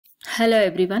Hello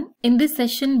everyone. In this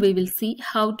session, we will see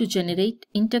how to generate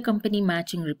intercompany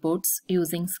matching reports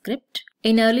using script.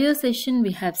 In earlier session,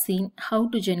 we have seen how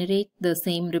to generate the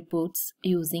same reports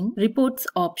using reports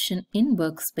option in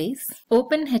Workspace.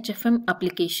 Open HFM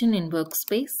application in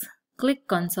Workspace. Click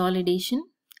consolidation,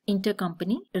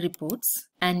 intercompany reports,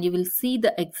 and you will see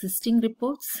the existing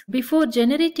reports. Before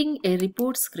generating a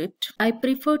report script, I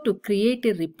prefer to create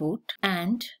a report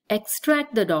and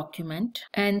extract the document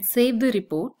and save the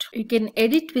report. You can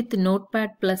edit with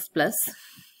Notepad++,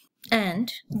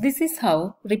 and this is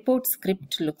how report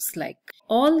script looks like.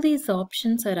 All these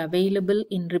options are available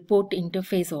in report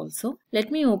interface also.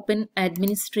 Let me open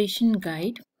administration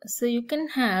guide. So you can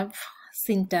have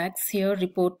syntax here,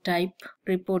 report type,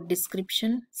 report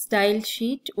description, style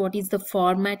sheet, what is the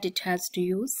format it has to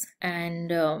use, and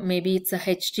maybe it's a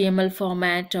HTML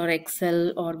format or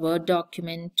Excel or Word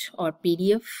document or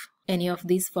PDF, any of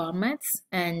these formats,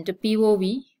 and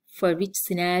POV, for which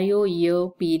scenario, year,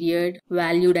 period,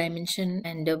 value dimension,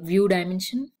 and view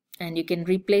dimension, and you can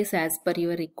replace as per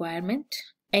your requirement.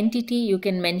 Entity, you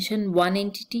can mention one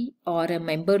entity or a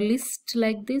member list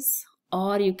like this,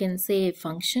 or you can say a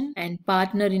function. And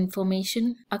partner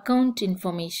information, account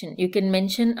information, you can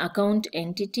mention account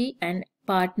entity and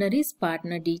partner is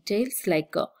partner details,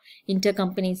 like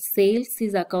intercompany sales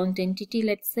is account entity,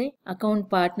 let's say. Account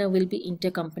partner will be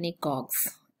intercompany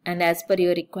COGS. And as per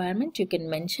your requirement, you can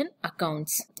mention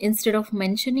accounts. Instead of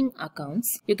mentioning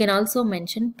accounts, you can also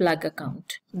mention plug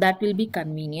account. That will be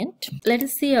convenient. Let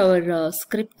us see our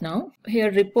script now.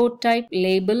 Here, report type,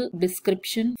 label,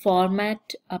 description, format,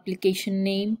 application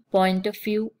name, point of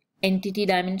view, entity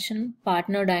dimension,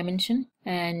 partner dimension,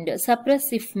 and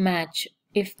suppress if match.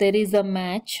 If there is a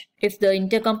match, if the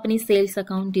intercompany sales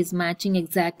account is matching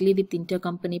exactly with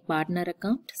intercompany partner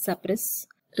account, suppress.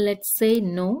 Let's say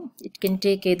no, it can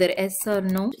take either S or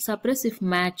no. Suppress if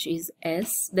match is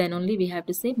S, then only we have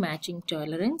to say matching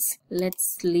tolerance.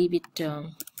 Let's leave it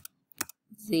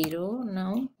 0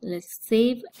 now. Let's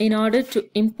save. In order to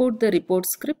import the report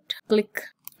script, click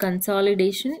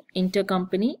consolidation,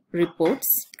 intercompany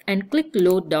reports, and click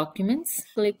load documents.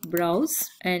 Click browse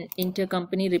and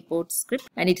intercompany report script,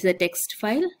 and it's a text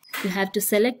file. You have to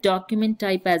select document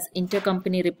type as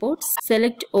intercompany reports.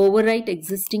 Select overwrite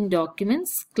existing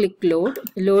documents. Click load.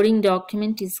 Loading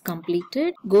document is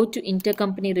completed. Go to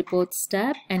intercompany reports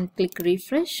tab and click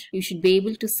refresh. You should be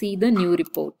able to see the new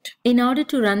report. In order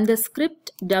to run the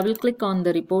script, double click on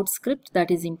the report script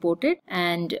that is imported,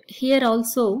 and here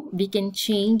also we can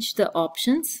change the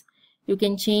options. You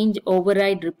can change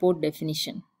override report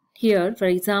definition. Here, for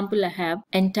example, I have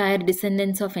entire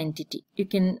descendants of entity. You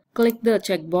can click the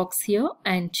checkbox here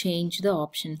and change the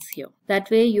options here. That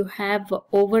way you have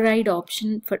override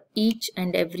option for each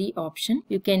and every option.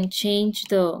 You can change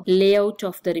the layout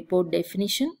of the report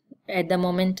definition. At the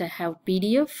moment I have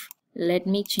PDF. Let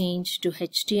me change to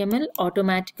HTML.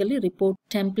 Automatically report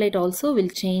template also will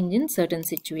change in certain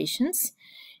situations.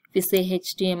 If you say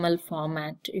HTML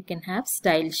format, you can have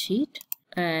style sheet,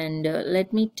 and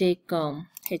let me take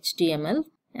HTML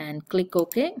and click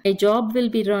OK. A job will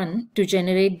be run to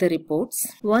generate the reports.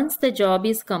 Once the job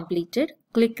is completed,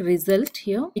 click result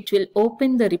here. It will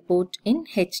open the report in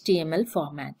HTML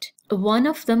format. One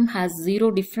of them has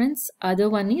 0 difference, other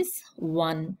one is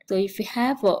 1. So if you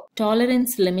have a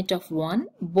tolerance limit of 1,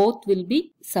 both will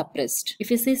be suppressed.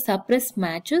 If you say suppress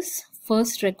matches,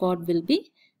 first record will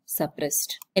be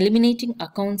suppressed. Eliminating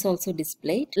accounts also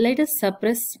displayed. Let us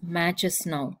suppress matches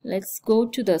now. Let's go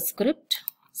to the script.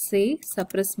 Say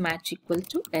suppress match equal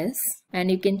to S,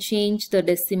 and you can change the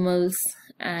decimals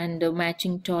and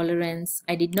matching tolerance.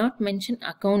 I did not mention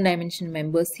account dimension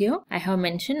members here. I have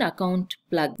mentioned account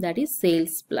plug, that is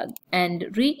sales plug,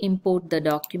 and re-import the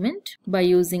document by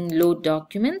using load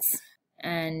documents.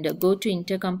 And go to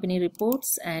intercompany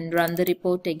reports and run the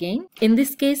report again. In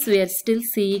this case, we are still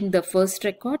seeing the first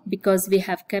record because we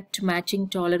have kept matching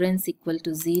tolerance equal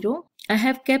to 0. I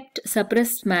have kept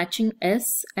suppressed matching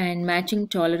S and matching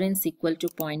tolerance equal to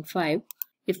 0.5.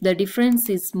 If the difference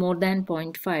is more than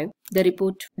 0.5, the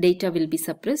report data will be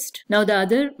suppressed. Now the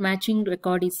other matching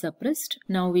record is suppressed.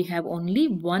 Now we have only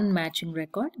one matching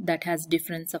record that has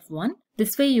difference of 1.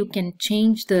 This way you can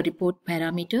change the report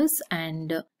parameters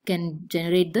and can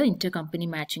generate the intercompany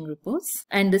matching reports.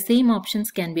 And the same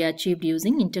options can be achieved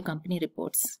using intercompany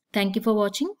reports. Thank you for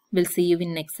watching. We'll see you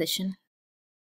in next session.